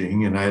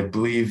encouraging. And I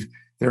believe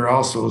there are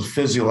also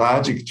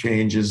physiologic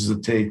changes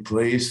that take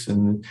place.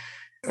 And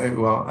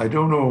I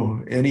don't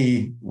know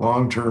any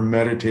long-term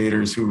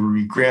meditators who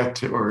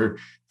regret or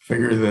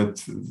figure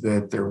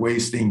that they're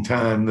wasting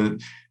time, that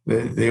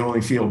they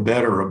only feel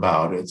better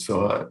about it.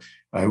 So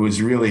I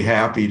was really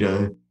happy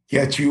to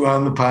get you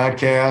on the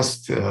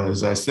podcast.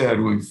 As I said,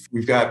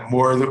 we've got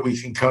more that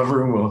we can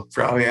cover, and we'll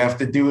probably have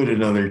to do it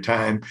another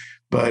time.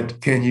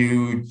 But can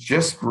you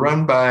just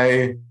run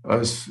by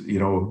us,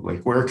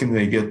 like where can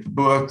they get the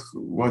book?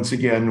 Once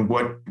again,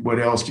 what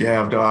else do you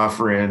have to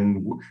offer,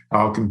 and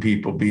how can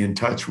people be in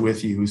touch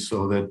with you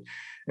so that,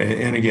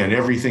 and again,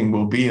 everything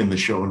will be in the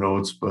show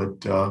notes,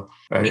 but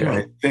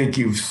I think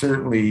you've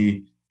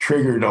certainly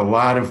triggered a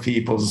lot of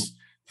people's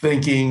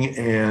thinking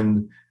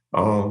and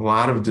a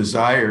lot of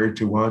desire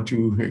to want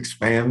to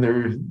expand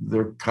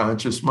their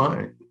conscious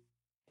mind.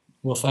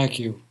 Well, thank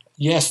you.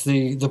 Yes,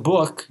 the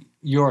book,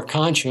 Your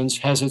Conscience,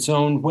 has its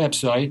own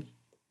website,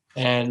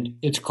 and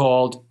it's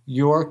called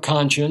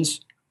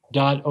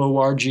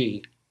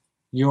yourconscience.org.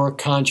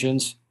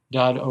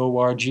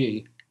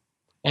 Yourconscience.org.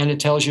 And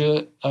it tells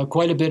you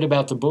quite a bit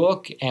about the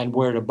book and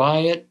where to buy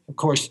it. Of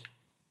course,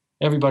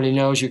 everybody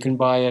knows you can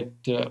buy it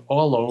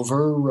all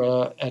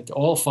over at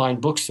all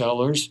fine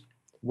booksellers,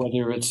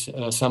 whether it's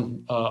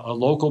a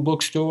local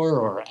bookstore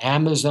or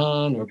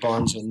Amazon or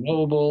Barnes &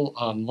 Noble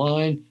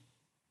online.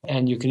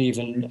 And you can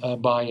even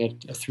buy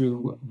it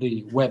through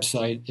the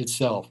website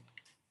itself.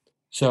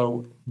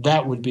 So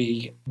that would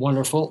be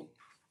wonderful.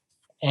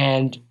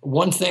 And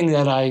one thing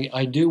that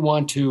I do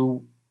want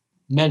to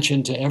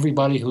mention to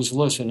everybody who's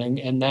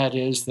listening, and that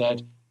is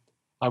that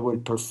I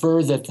would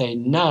prefer that they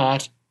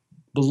not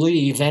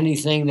believe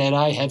anything that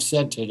I have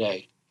said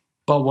today.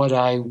 But what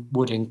I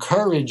would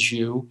encourage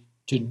you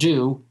to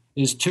do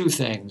is two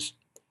things.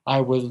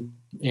 I would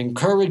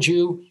encourage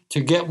you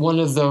to get one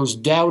of those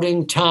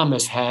Doubting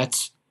Thomas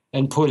hats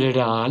and put it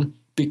on.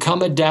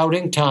 Become a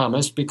Doubting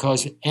Thomas,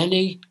 because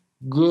any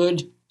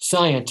good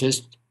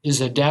scientist is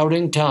a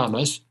Doubting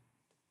Thomas,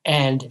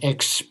 and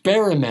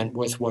experiment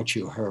with what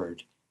you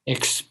heard.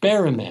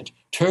 Experiment.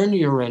 Turn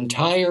your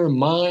entire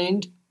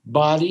mind,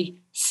 body,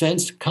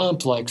 sense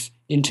complex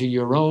into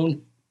your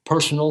own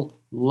personal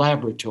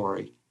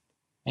laboratory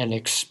and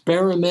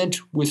experiment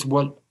with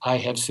what I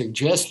have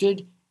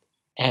suggested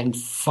and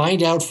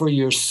find out for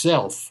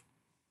yourself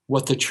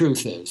what the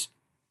truth is.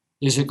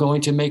 Is it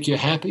going to make you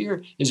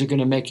happier? Is it going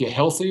to make you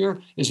healthier?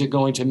 Is it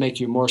going to make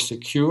you more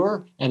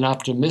secure and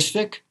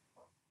optimistic?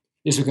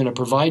 Is it going to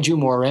provide you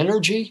more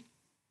energy,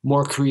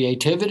 more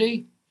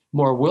creativity,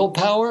 more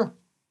willpower?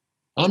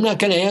 I'm not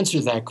going to answer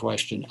that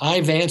question.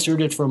 I've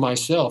answered it for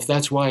myself.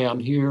 That's why I'm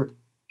here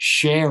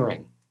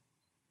sharing.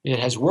 It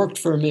has worked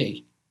for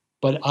me,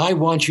 but I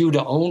want you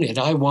to own it.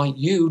 I want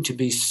you to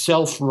be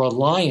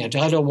self-reliant.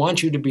 I don't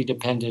want you to be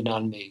dependent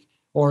on me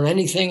or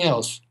anything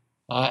else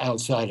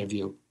outside of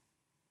you.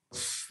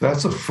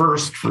 That's a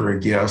first for a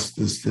guest,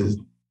 is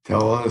to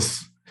tell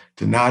us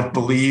to not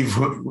believe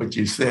what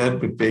you said,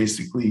 but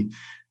basically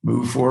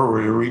move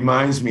forward. It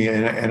reminds me,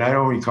 and I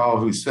don't recall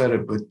who said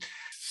it, but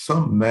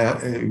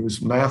it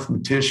was a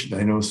mathematician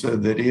I know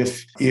said that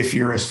if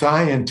you're a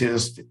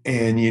scientist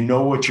and you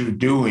know what you're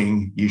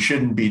doing, you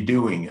shouldn't be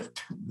doing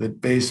it.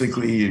 That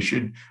basically you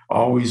should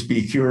always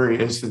be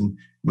curious and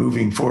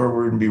moving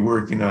forward and be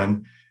working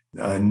on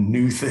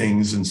new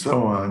things and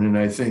so on. And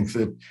I think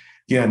that,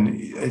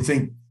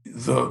 again,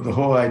 the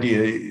whole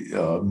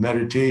idea,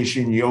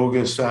 meditation,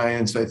 yoga,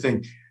 science, I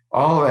think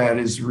all that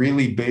is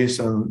really based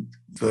on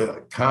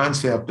the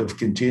concept of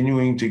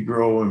continuing to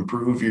grow,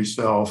 improve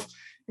yourself.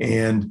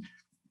 And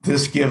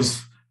this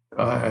gives,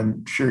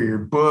 I'm sure your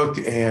book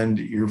and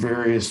your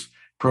various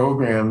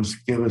programs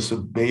give us a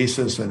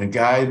basis and a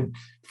guide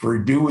for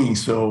doing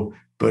so.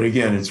 But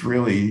again, it's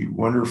really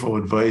wonderful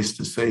advice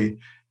to say,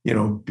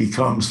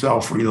 become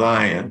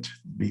self-reliant,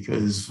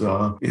 because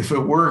if it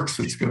works,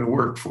 it's going to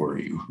work for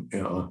you.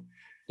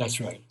 That's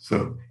right.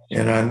 So,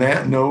 and on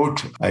that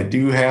note, I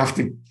do have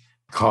to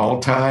call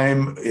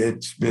time.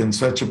 It's been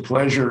such a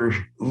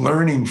pleasure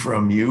learning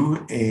from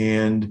you.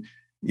 And,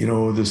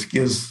 this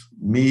gives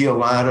me a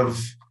lot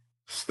of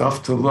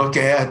stuff to look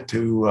at,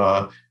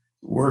 to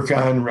work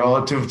on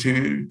relative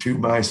to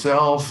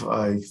myself.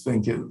 I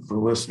think the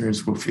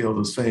listeners will feel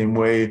the same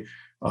way.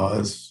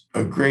 It's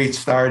a great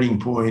starting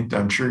point.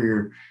 I'm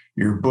sure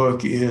your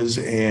book is,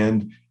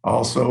 and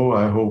also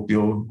I hope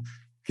you'll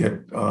get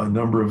a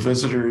number of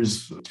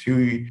visitors to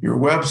your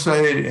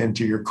website and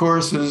to your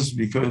courses,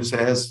 because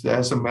as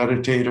a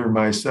meditator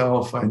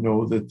myself, I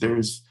know that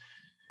there's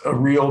a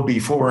real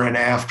before and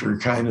after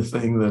kind of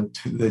thing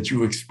that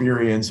you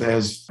experience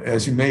as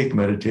you make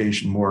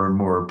meditation more and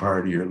more a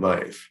part of your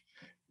life.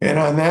 And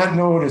on that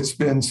note, it's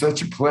been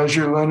such a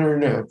pleasure,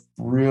 Leonard. I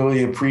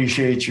really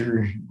appreciate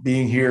your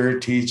being here,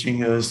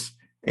 teaching us,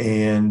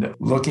 and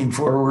looking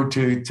forward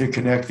to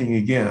connecting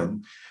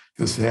again.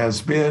 This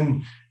has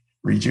been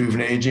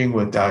Rejuvenaging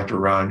with Dr.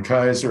 Ron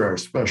Kaiser. Our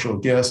special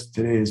guest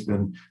today has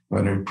been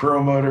Leonard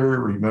Perlmutter.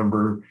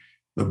 Remember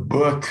the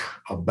book,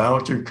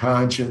 About Your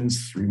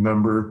Conscience.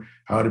 Remember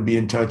how to be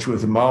in touch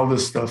with him. All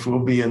this stuff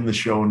will be in the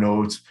show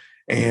notes.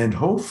 And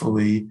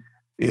hopefully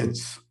it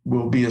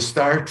will be a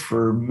start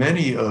for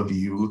many of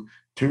you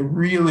to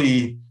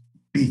really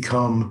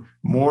become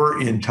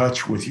more in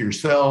touch with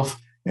yourself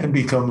and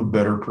become a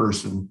better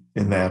person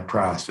in that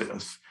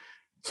process.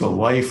 It's a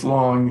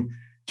lifelong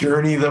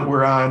journey that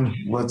we're on.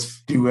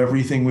 Let's do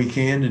everything we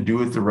can to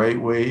do it the right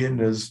way. And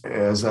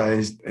as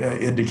I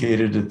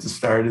indicated at the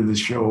start of the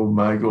show,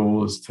 my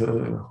goal is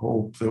to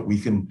hope that we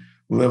can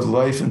live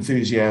life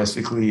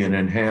enthusiastically and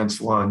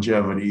enhance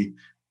longevity.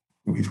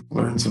 We've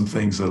learned some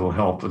things that'll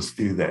help us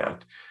do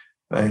that.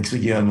 Thanks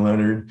again,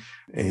 Leonard.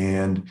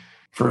 And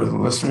for the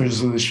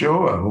listeners of the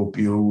show, I hope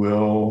you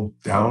will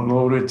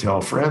download it,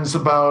 tell friends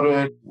about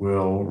it,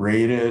 will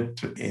rate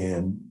it,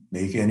 and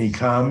make any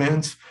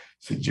comments,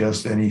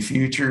 suggest any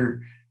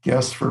future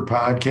guests for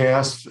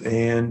podcasts,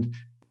 and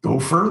go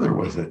further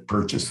with it.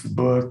 Purchase the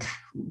book,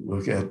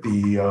 look at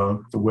the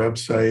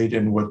website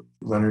and what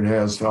Leonard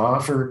has to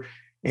offer,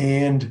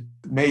 and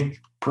make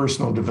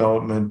personal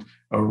development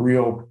a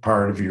real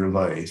part of your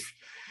life.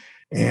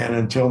 And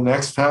until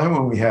next time,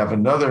 when we have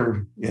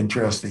another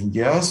interesting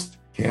guest,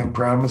 can't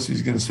promise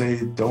he's going to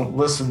say, don't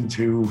listen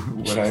to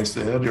what I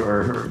said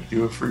or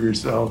do it for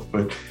yourself,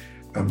 but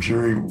I'm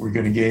sure we're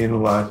going to gain a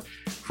lot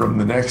from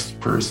the next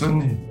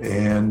person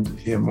and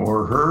him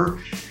or her.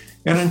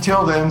 And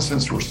until then,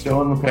 since we're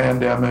still in the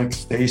pandemic,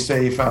 stay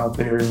safe out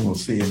there, and we'll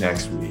see you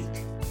next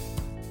week.